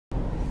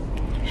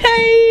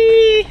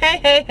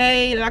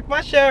Hey, like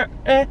my shirt.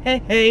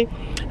 Hey.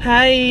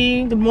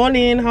 Hi, good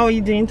morning. How are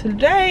you doing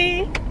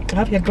today? I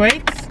hope you're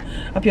great.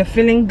 I hope you're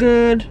feeling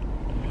good.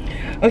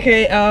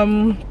 Okay,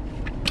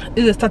 this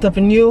is the start of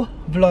a new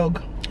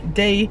vlog,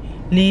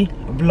 daily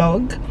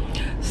vlog.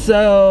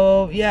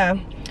 So yeah,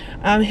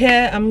 I'm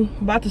here. I'm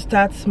about to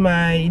start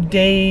my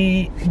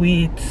day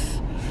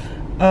with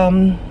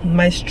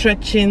my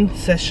stretching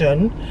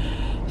session.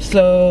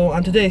 So,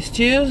 and today is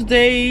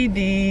Tuesday,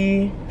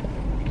 the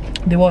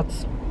what,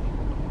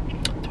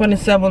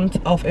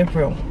 27th of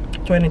April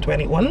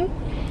 2021.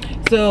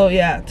 So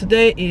yeah,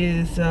 today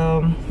is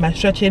my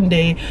stretching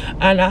day,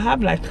 and I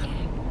have like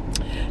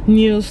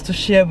news to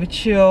share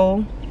with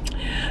you.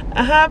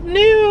 I have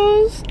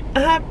news.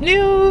 Okay,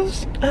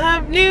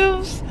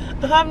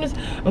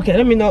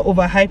 let me not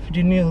overhype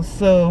the news.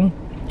 So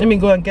let me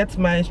go and get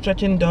my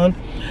stretching done.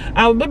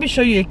 I'll maybe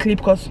show you a clip,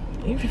 because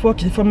if you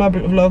watch the former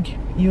vlog,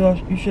 you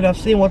should have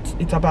seen what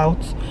it's about.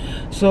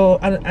 So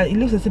and it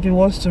looks as if it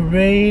wants to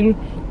rain.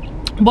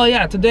 But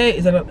yeah, today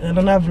is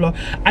another vlog.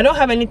 I don't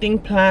have anything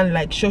planned,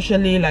 like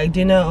socially, like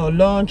dinner or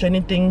lunch,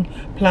 anything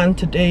planned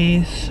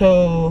today.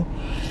 So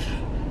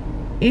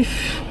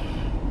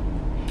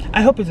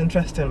I hope it's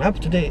interesting. I hope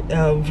today's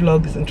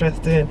vlog is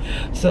interesting.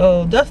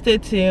 So just stay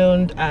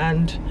tuned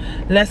and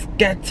let's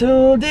get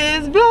to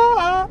this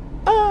vlog.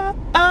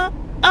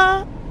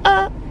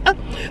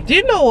 Do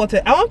you know what?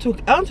 I want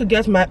to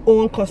get my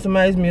own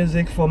customized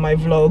music for my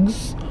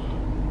vlogs.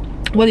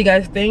 What do you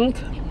guys think?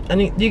 And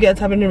do you guys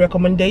have any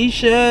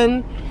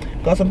recommendation?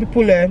 Because some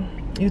people,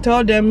 you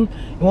tell them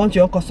you want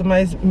your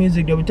customized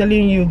music, they'll be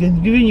telling you,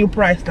 giving you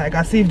price like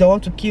as if they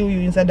want to kill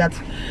you inside that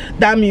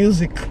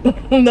music.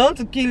 They want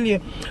to kill you.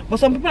 But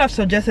some people have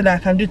suggested that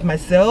I can do it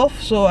myself,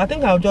 so I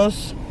think I'll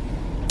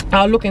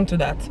look into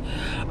that.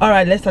 All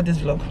right, let's start this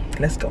vlog.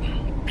 Let's go.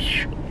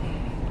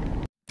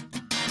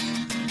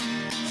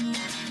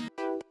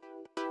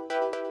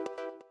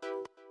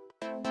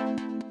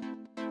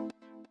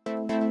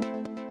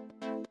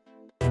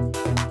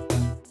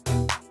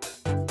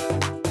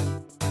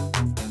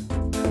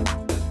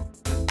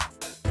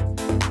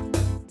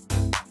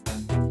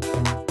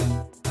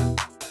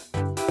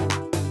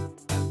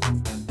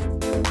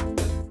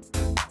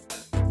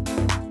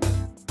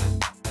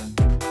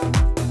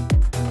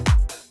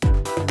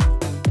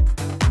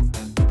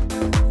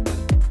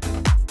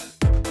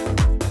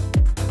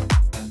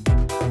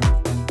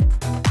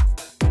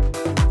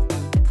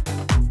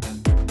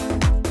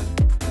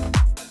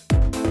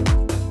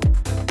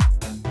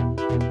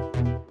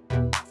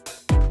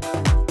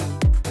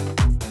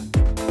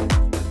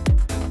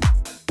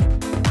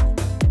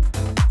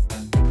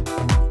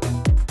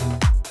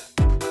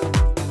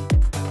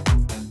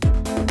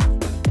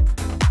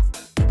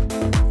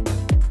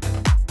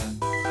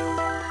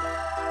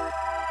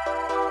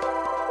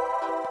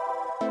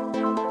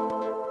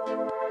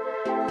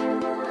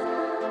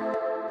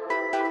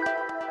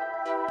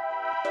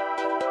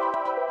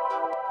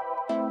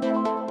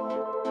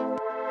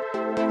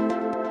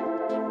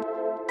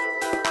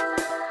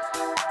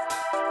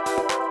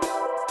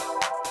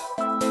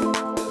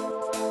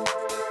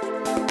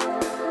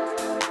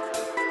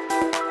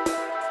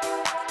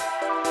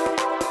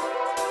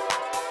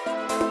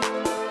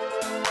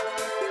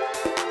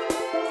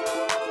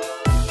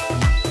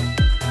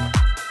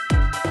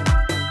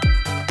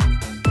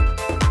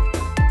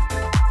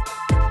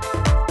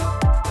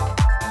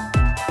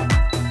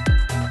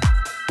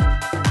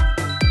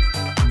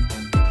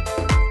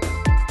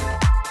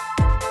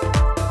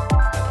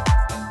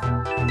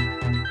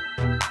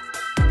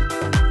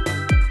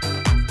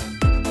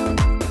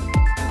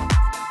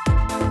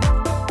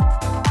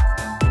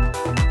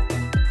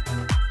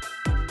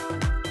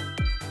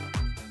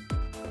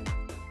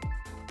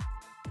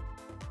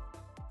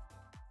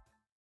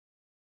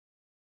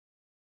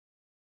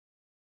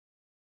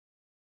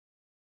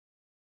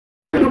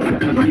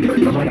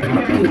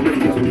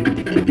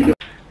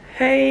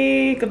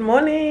 Hey, good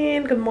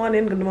morning.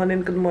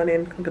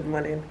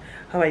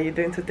 How are you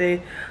doing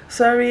today?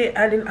 Sorry,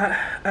 I didn't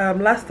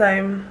last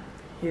time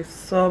you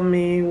saw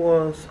me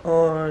was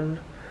on,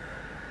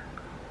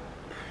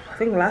 I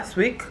think, last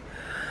week.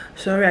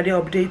 Sorry I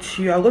didn't update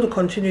you. I'm going to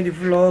continue the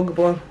vlog,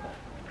 but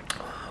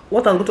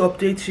what I'm going to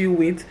update you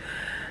with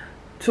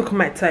took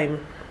my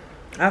time.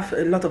 I had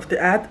a lot of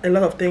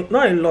things,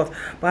 not a lot,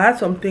 but I had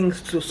some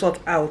things to sort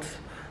out.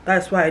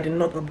 That's why I did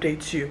not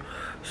update you.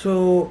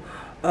 So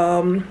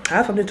I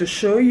have something to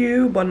show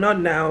you, but not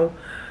now.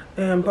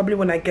 Probably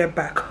when I get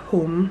back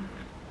home,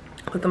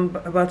 because I'm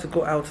about to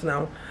go out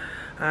now.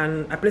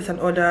 And I placed an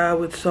order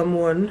with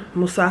someone,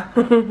 Musa,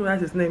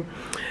 that's his name,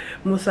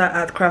 Musa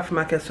at Craft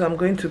Market. So I'm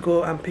going to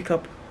go and pick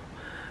up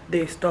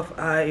the stuff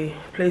I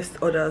placed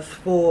orders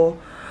for.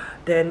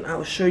 Then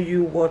I'll show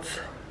you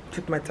what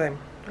took my time.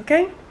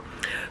 Okay,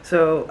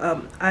 so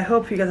I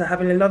hope you guys are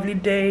having a lovely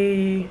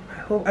day.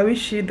 I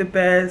wish you the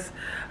best.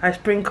 I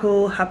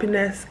sprinkle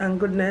happiness and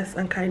goodness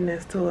and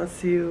kindness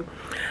towards you,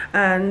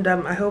 and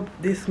I hope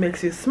this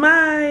makes you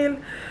smile.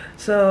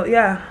 So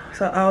yeah,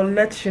 so I'll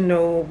let you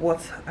know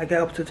what I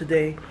get up to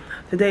today.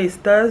 Today is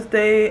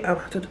Thursday.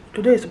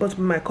 Today is supposed to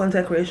be my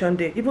content creation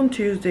day. Even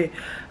Tuesday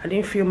I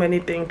didn't film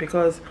anything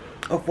because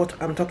of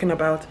what I'm talking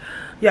about.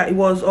 Yeah, it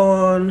was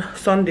on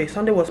Sunday.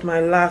 Sunday was my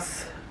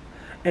last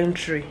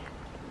entry.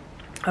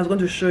 I was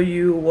going to show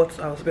you what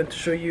I was going to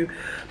show you,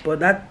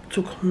 but that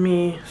took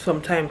me some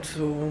time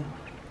to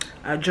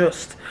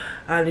adjust,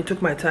 and it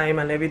took my time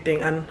and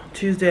everything. And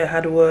Tuesday I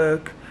had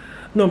work,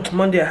 no,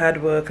 Monday I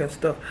had work and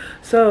stuff.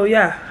 So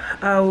yeah,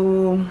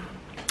 I'll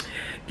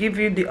give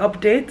you the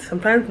update. I'm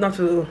trying not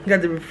to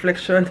get the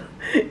reflection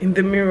in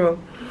the mirror.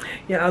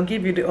 Yeah, I'll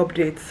give you the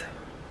updates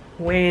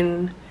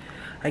when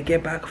I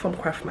get back from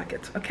craft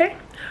market. Okay,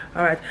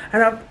 all right,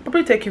 and I'll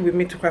probably take you with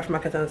me to craft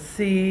market and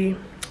see,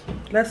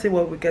 let's see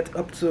what we get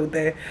up to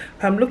there.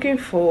 I'm looking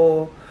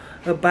for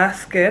a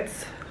basket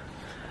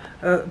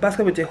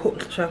with a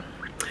hook.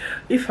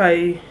 If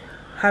I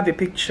have a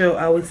picture,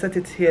 I will set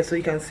it here so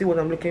you can see what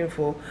I'm looking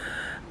for.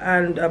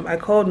 And I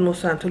called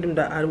Musa and told him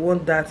that I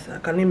want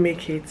that. Can he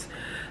make it?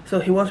 So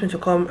he wants me to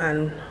come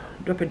and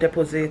drop a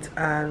deposit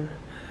and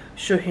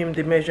show him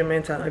the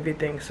measurements and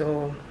everything.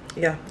 So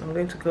yeah, I'm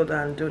going to go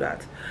there and do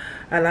that.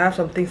 And I have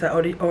some things I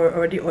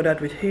already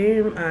ordered with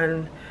him,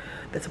 and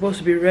they're supposed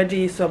to be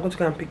ready, so I'm going to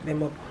go and pick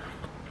them up.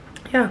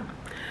 Yeah,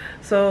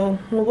 so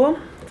we'll go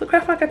to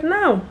craft market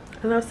now,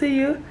 and I'll see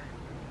you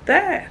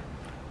there.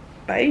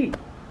 Bye.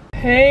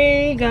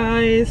 Hey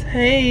guys,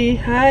 hey,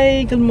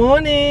 hi, good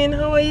morning.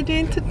 How are you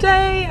doing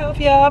today? I hope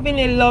you're having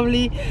a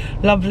lovely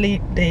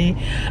day.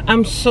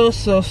 I'm so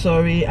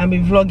sorry. I'm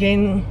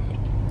vlogging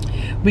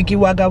wiki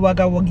wagga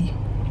waggy.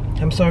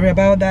 I'm sorry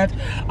about that.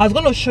 I was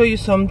going to show you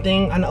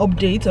something, an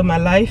update on my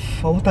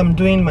life, or what I'm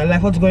doing in my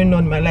life, what's going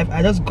on in my life.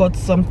 I just got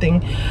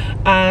something,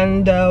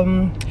 and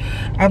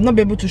I've not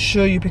been able to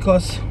show you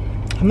because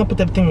I've not put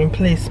everything in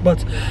place.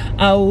 But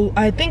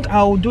I think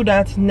I'll do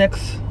that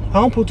next. I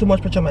won't put too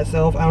much pressure on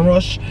myself and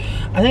rush.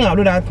 I think I'll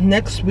do that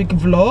next week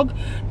vlog.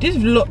 This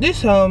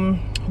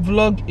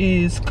vlog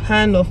is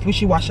kind of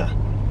wishy-washy.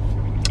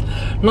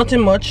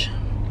 Nothing much.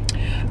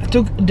 I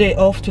took a day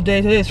off today.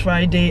 Today is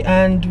Friday,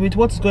 and with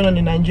what's going on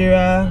in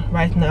Nigeria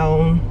right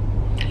now,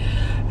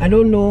 I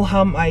don't know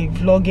how my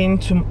vlogging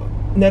to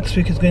next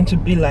week is going to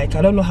be like.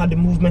 I don't know how the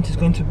movement is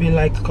going to be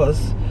like,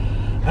 because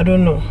I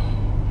don't know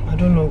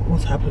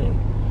what's happening.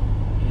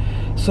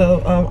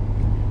 So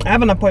I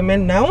have an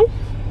appointment now,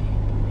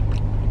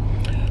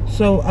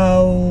 so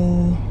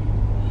I'll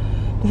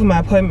go for my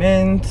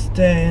appointment.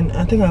 Then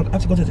I think I'll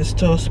have to go to the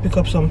stores to pick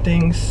up some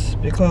things,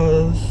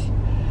 because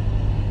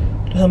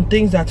there's some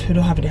things that we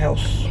don't have in the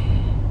house,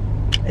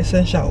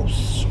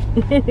 essentials.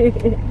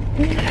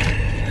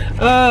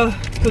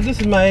 So this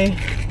is my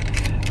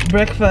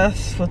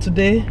breakfast for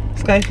today,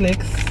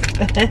 skyflakes.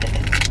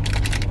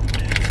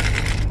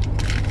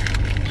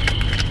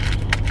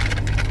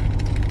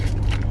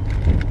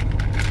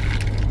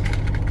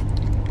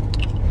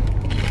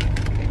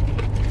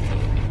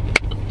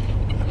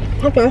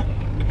 Okay,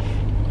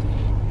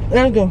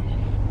 let's go.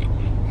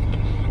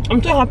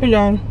 I'm so happy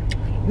that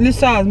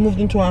Lisa has moved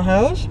into our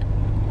house.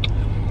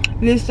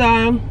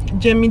 Lisa,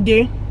 Jamie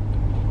Day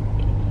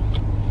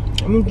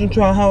moved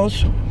into our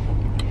house.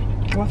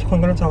 We have to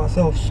congratulate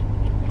ourselves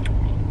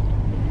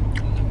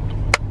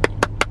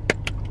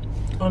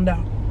on that.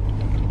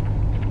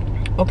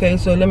 Okay,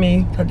 so let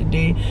me start the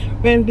day.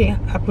 If anything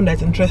happened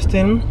that's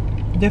interesting,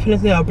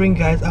 definitely I'll bring you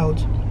guys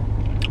out.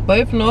 But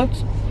if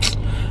not,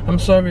 I'm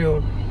sorry.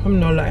 I'm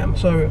not lying, I'm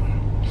sorry.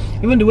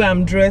 Even the way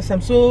I'm dressed,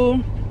 I'm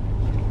so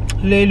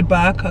laid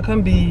back. I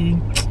can't be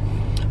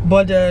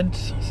bothered.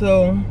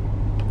 So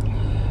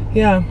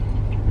yeah,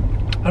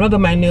 I ordered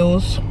my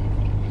nails,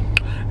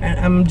 and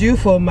I'm due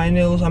for my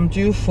nails. I'm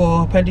due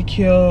for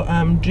pedicure.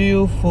 I'm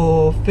due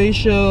for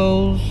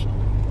facials.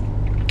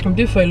 I'm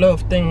due for a lot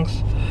of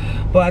things,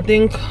 but I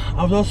think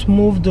I'll just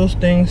move those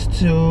things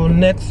to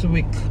next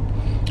week.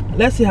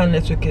 Let's see how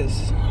next week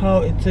is,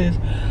 how it is.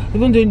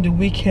 Even during the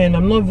weekend,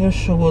 I'm not even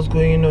sure what's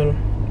going on.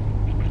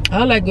 I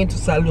don't like going to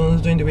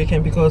salons during the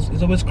weekend because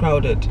it's always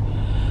crowded.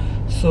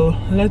 So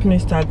let me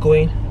start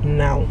going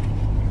now.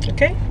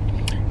 Okay,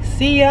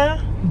 see ya,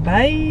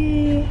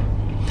 bye.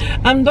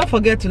 And don't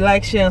forget to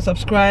like, share and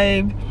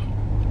subscribe.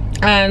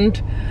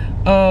 And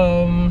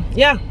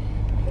yeah,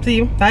 see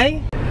you,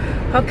 bye.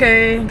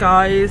 Okay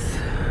guys,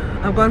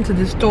 I've gone to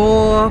the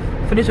store,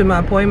 finished with my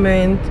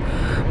appointment,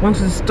 went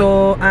to the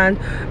store, and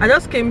I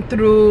just came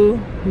through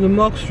the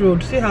Mox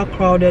Road. See how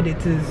crowded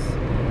it is.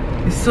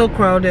 It's so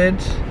crowded.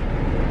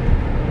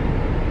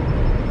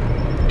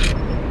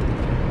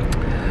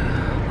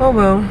 Oh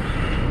well,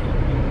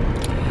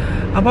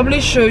 I'll probably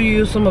show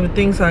you some of the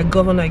things I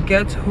got when I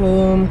get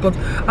home, because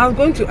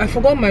I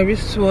forgot my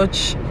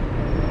wristwatch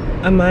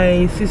at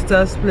my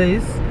sister's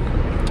place,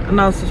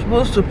 and I was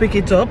supposed to pick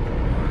it up,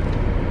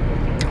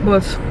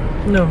 but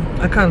no,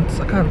 I can't.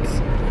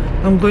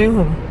 I'm going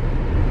home.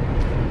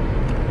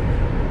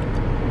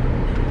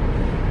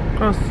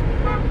 Cross.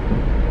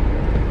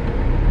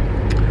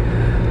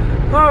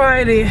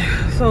 Alrighty,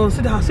 so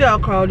see how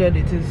crowded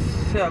it is.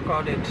 See how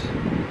crowded.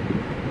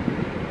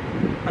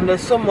 And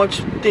there's so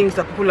much things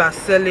that people are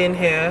selling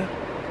here.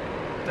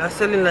 They're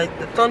selling, like,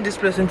 they turned this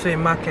place into a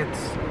market.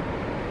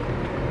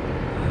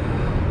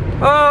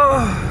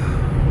 Oh,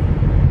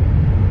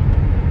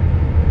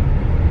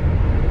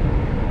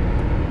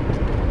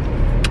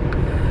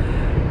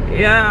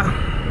 yeah.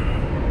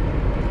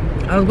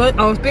 I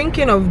was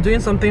thinking of doing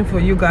something for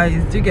you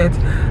guys to get,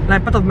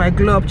 like, part of my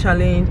glow up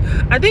challenge.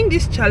 I think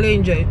this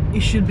challenge, it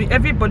should be,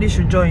 everybody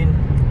should join.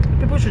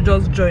 People should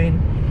just join.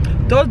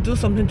 Don't do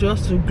something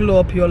just to glow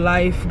up your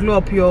life, glow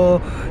up your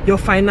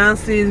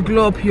finances,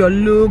 glow up your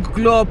look,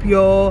 glow up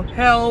your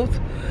health.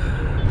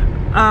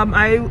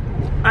 I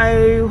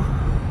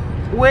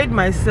weighed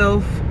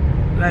myself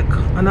like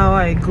an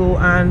hour ago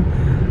and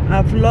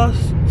I've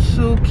lost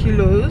 2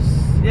 kilos.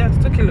 Yes,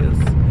 2 kilos.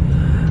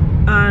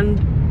 And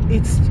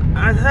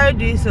I heard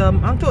this, I'm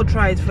going to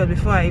try it first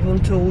before I even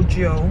told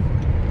you.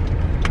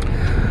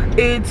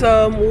 It's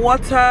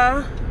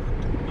water,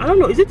 I don't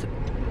know, is it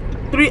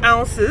 3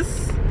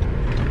 ounces?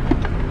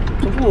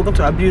 So people are going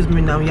to abuse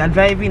me now. You're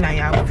driving and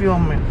you're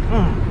filming.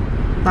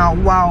 Now,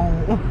 wow.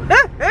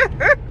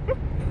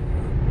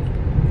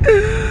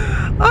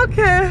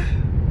 Okay,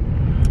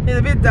 it's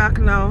a bit dark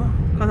now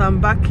because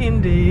I'm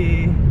backing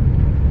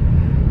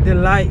the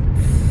lights.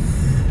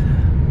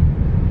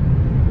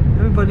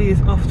 Everybody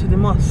is off to the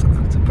mosque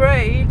to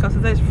pray because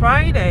today is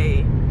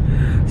Friday.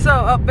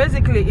 So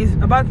basically it's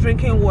about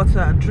drinking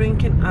water,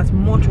 drinking as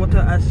much water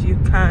as you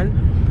can.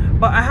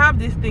 But I have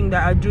this thing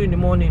that I do in the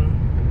morning.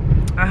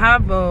 I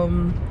have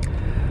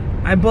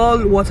I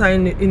boil water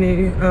in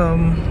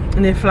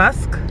a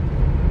flask,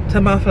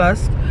 thermal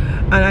flask,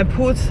 and I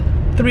put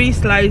 3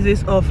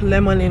 slices of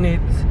lemon in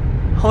it,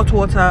 hot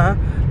water.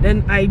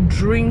 Then I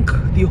drink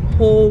the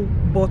whole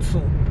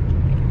bottle,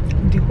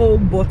 the whole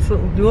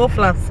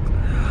flask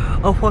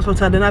of hot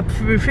water. Then I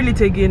refill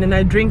it again and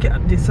I drink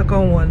the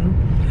second one.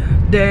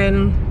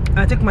 Then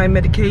I take my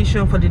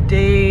medication for the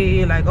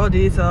day, like all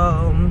these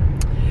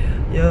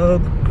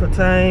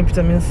protein,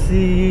 vitamin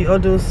C, all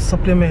those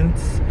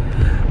supplements.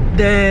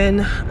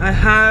 Then I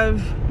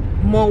have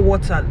more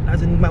water,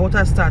 as in my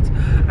water starts.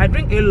 I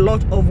drink a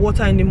lot of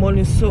water in the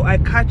morning so I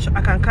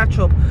can catch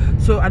up,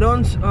 so I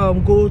don't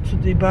go to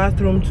the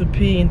bathroom to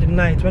pee in the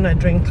night when I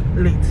drink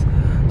late.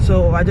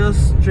 So I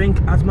just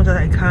drink as much as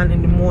I can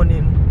in the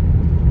morning.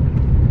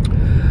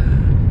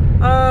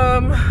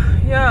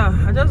 Yeah,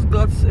 I just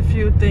got a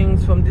few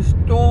things from the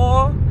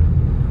store.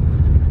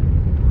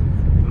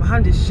 My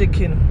hand is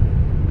shaking.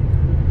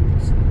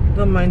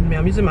 Don't mind me,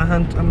 I'm using my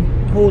hand, I'm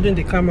holding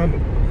the camera,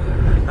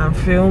 I'm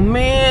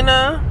filming.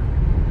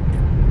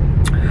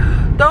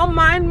 Don't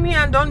mind me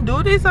and don't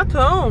do this at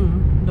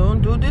home.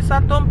 Don't do this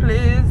at home,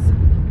 please.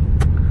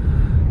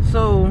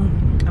 So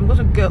I'm going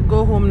to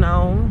go home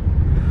now.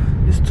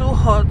 It's too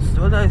hot,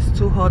 the weather is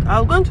too hot.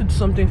 I'm going to do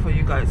something for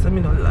you guys, let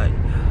me not lie.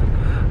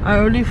 I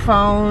already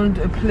found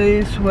a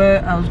place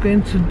where I was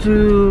going to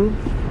do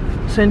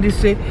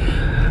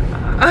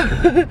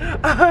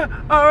I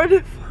already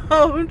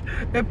found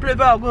a place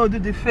where I'm going to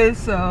do the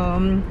face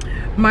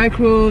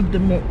micro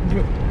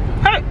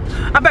hey,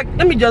 I beg,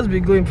 let me just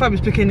be going before I'm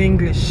speaking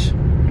English.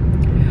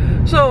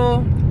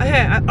 So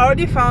I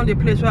already found a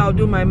place where I'll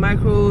do my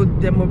micro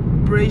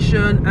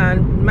dermabrasion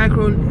and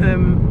micro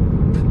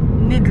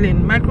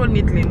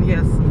needling,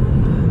 yes,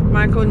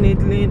 micro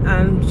needling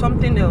and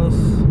something else.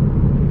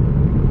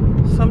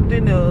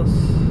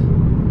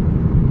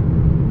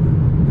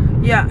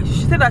 Yeah,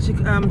 she said that she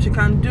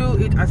can do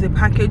it as a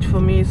package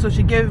for me, so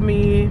she gave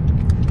me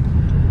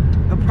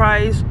a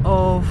price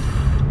of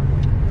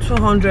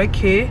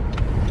 200k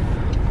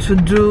to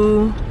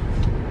do.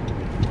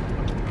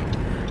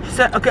 She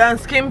said okay, and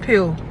skin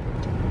peel.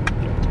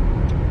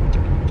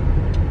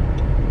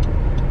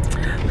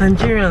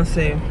 Nigerians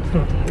say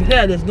you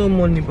say there's no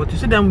money, but you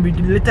see them with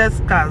the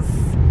latest cars.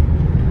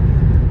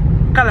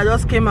 Car that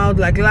just came out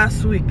like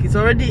last week. It's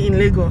already in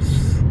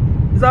Lagos.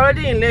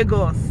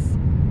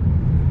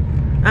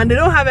 And they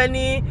don't have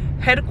any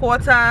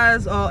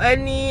headquarters or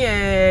any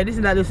this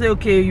is that they say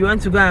okay, you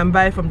want to go and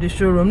buy from the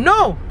showroom.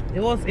 No, it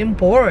was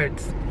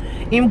imported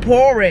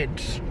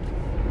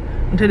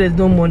until there's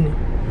no money.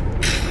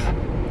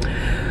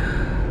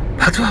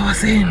 That's what I was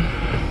saying.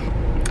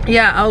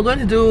 Yeah, I was going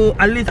to do,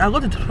 at least I'm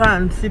going to try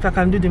and see if I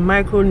can do the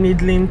micro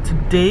needling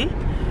today.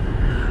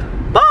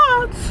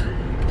 But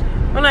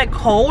when I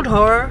called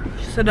her,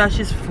 she said that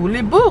she's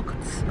fully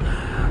booked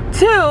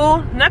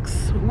till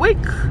next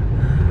week,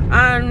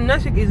 and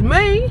next week is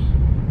May.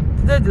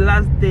 Today's the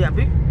last day,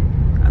 Abby.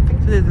 I think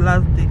today's the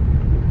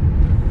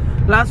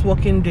last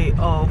working day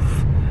of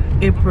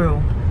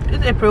April.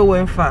 This April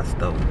went fast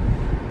though.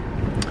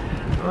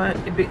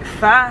 Went a bit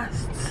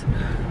fast.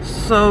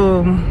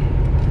 So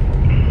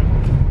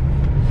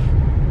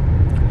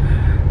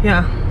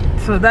yeah,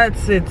 so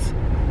that's it.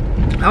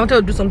 I wanted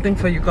to do something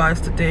for you guys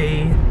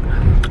today,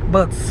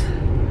 but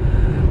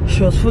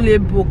she was fully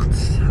booked.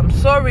 I'm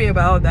sorry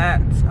about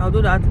that. I'll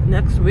do that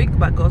next week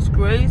by God's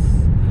grace.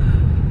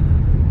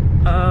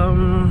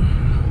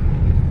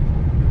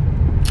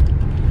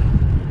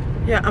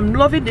 Yeah, I'm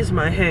loving this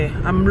my hair.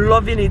 I'm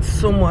loving it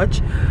so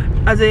much.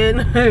 As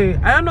in,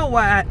 I don't know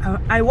why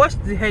I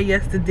washed the hair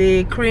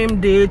yesterday,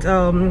 creamed it,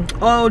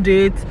 oiled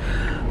it,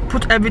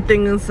 put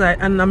everything inside,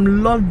 and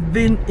I'm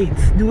loving it.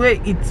 The way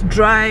it's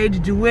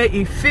dried, the way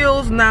it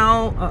feels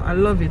now. I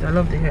love it. I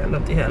love the hair. I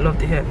love the hair. I love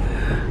the hair.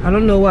 I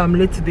don't know why I'm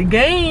late to the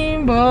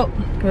game, but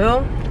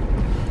well,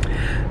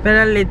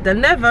 better late than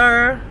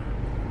never.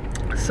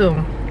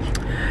 So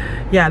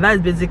yeah,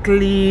 that's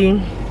basically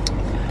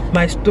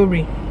my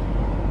story.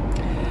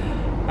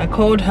 I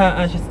called her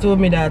and she told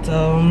me that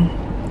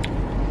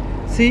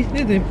see,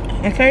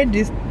 I carried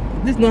this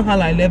is not how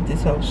I left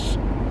this house.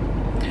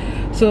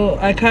 So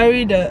I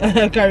carried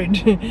I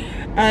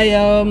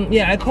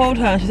called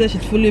her and she said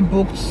she's fully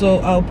booked, so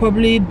I'll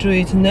probably do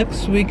it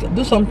next week.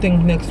 Do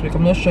something next week.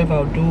 I'm not sure if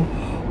I'll do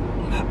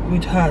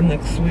with her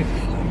next week.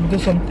 I'll do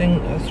something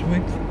next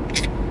week.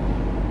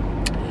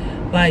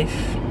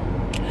 Life.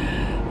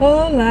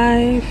 Oh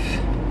life.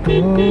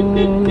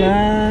 Oh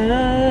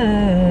life.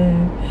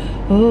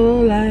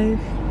 Oh life.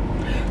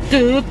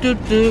 Do do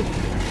do.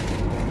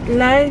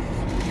 Life.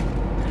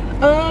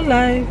 Oh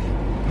life.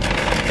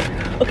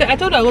 Okay, I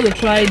thought I was going to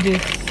try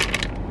this.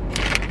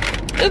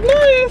 It's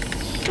nice.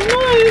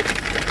 Nice.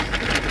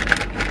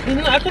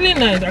 It's actually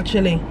nice,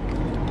 actually.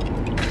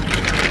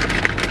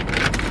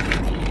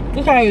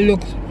 Look how it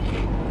looks.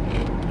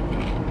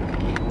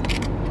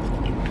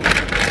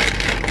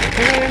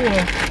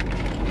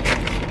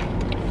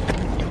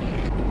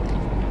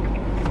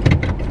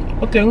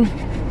 Okay,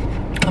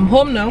 I'm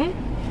home now.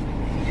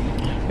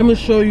 Let me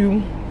show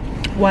you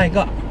what I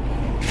got.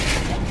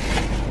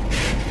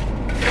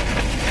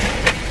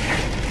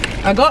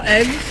 I got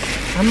eggs.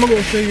 I'm not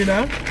gonna show you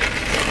that.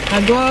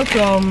 I got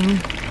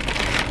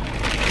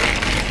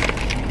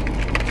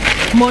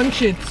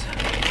munchies.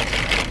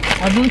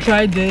 I haven't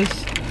tried this.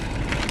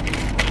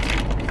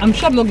 I'm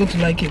sure I'm not going to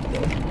like it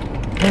though.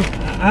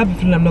 I have a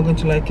feeling I'm not going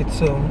to like it,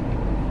 so.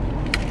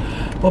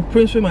 But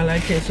Prince might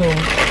like it, so.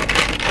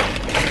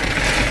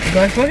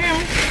 Got it for him.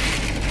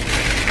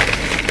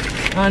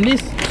 And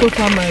this so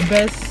far my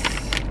best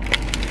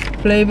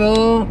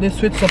flavor, the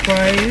sweet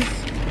surprise.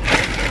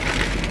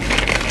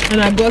 And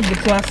I got the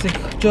classic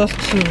just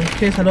to, in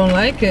case I don't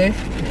like it,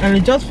 and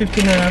it's just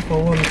 15 naira for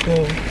one.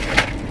 So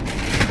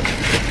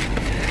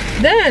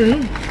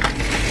then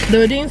they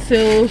were doing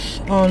sales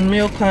on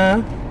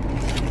Milka,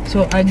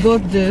 so I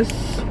got this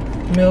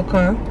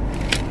Milka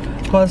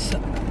because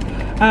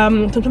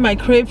sometimes I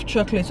crave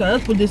chocolate, so I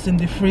just put this in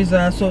the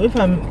freezer. So if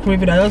I'm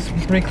craving, I just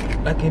break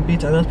like a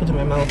bit and just put it in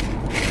my mouth.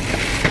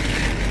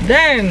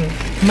 Then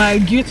my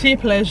guilty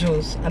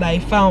pleasures, and I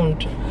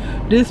found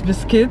this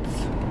biscuits.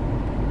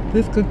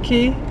 This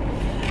cookie,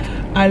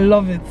 I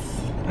love it.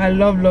 I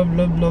love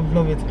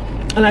it.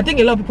 And I think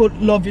a lot of people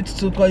love it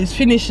too because it's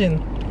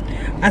finishing.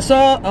 I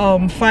saw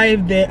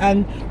 5 there,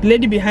 and the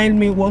lady behind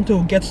me wanted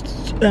to get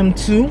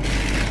 2,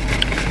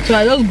 so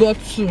I just got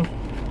 2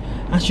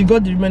 and she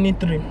got the remaining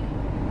 3.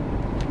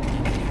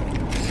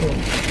 So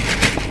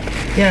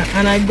yeah,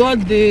 and I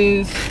got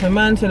this. My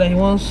man said that he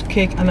wants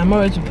cake, and I'm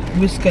already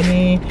whisking.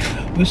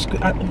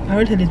 I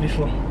already said this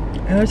before.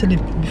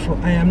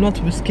 I am not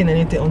whisking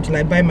anything until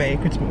I buy my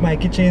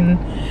kitchen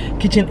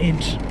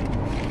aid.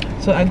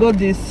 So I got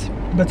this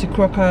Betty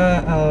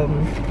Crocker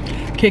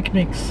cake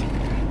mix.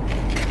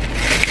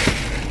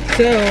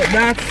 So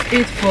that's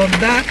it for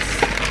that.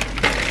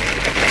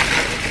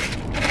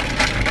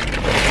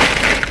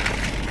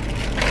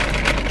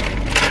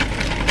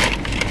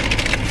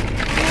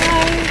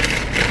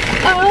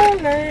 Oh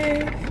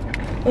life,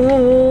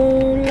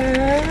 oh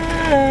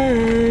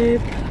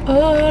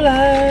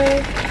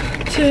life.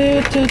 To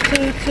life,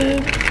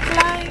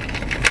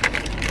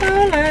 oh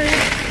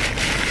life,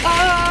 oh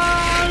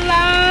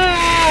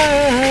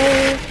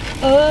life,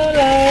 oh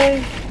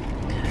life.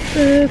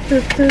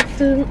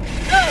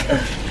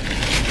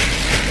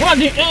 What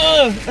the I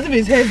think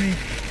it's heavy.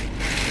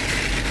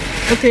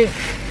 Okay,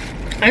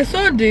 I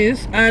saw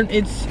this and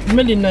it's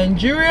made in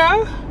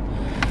Nigeria.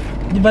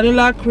 The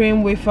vanilla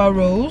cream wafer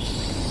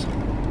rolls.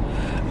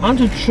 I want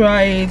to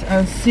try it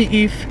and see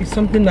if it's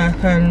something that I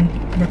can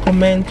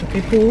recommend to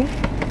people.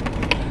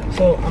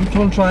 So I'm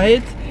trying to try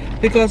it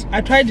because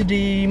I tried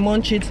the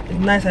munchies. It's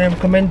nice, I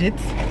recommend it.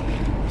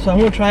 So I'm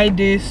gonna try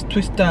this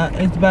twister.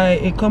 It's by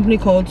a company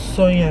called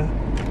Sona.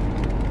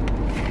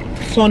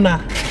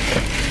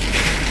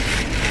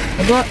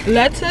 I got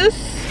lettuce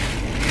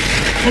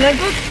and I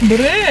got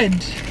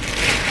bread,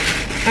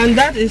 and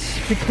that is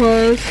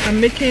because I'm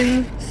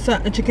making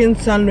a chicken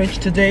sandwich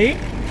today.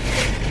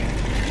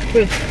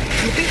 Wait,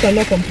 my things are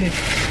not complete.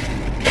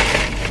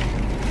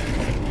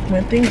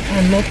 My things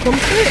are not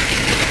complete.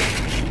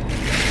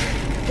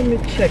 Let me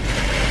check.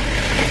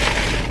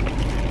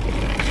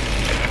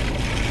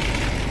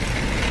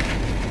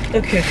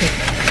 Okay,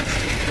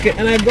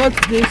 and I got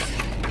this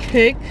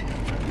cake.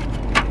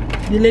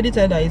 The lady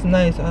said that it's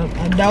nice.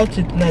 I doubt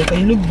it's nice, but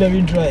it looks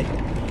very dry.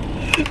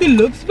 It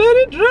looks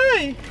very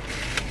dry.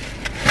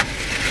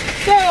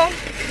 So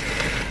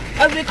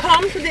as we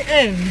come to the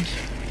end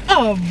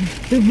of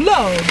the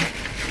vlog,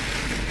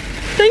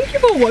 Thank you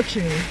for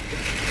watching.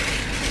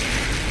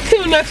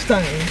 Till next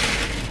time.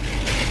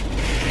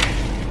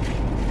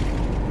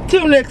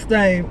 Till next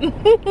time.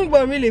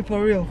 But really,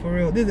 for real,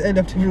 this is the end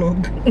of the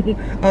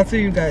vlog. I'll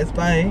see you guys.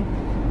 Bye.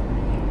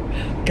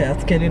 Okay, I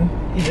was kidding.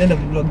 It's the end of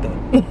the vlog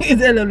though.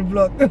 It's the end of the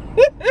vlog.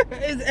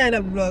 It's the end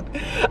of the vlog.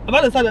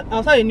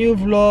 I'll start a new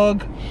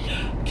vlog.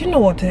 Do you know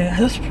what? I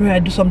just pray I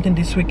do something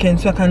this weekend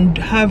so I can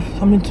have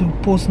something to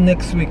post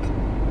next week.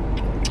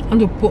 I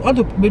want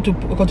to be able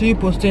to continue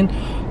posting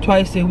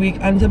twice a week,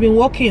 and I've been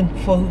working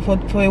for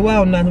a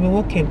while now. I've been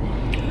working,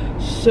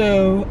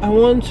 so I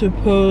want to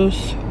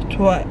post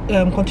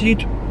continue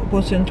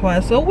posting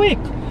twice a week.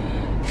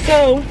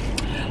 So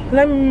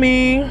let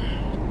me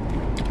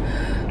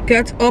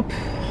get up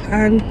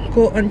and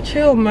go and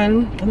chill,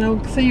 man, and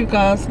I'll see you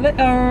guys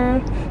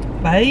later.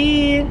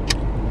 Bye.